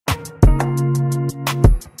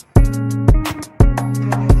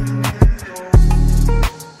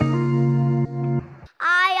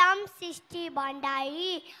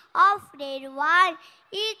of their one.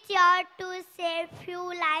 Each year to say few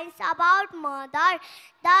lines about mother.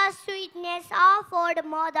 The sweetness of our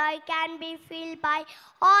mother can be felt by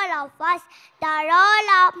all of us. The role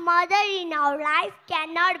of mother in our life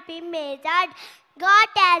cannot be measured. God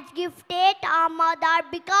has gifted a mother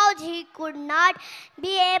because He could not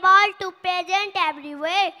be able to present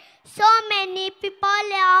everywhere. So many people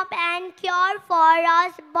love and care for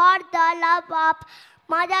us, but the love of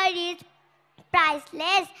mother is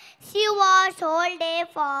priceless. She was whole day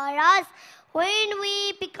for us. When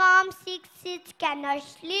we become sick, she cannot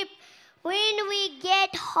sleep. When we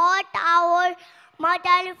get hot, our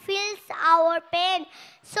mother feels our pain.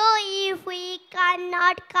 So if we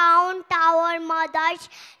cannot count our mother's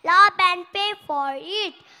love and pay for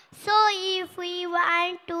it, so if we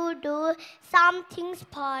want to do some things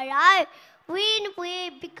for her, when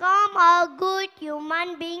we become a good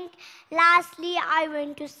human being, lastly I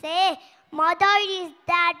want to say, mother is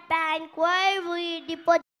that bank where we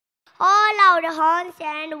deposit all our hopes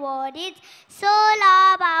and worries. So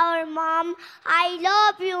love our mom. I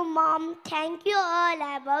love you, mom. Thank you all.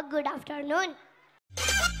 Have a good afternoon.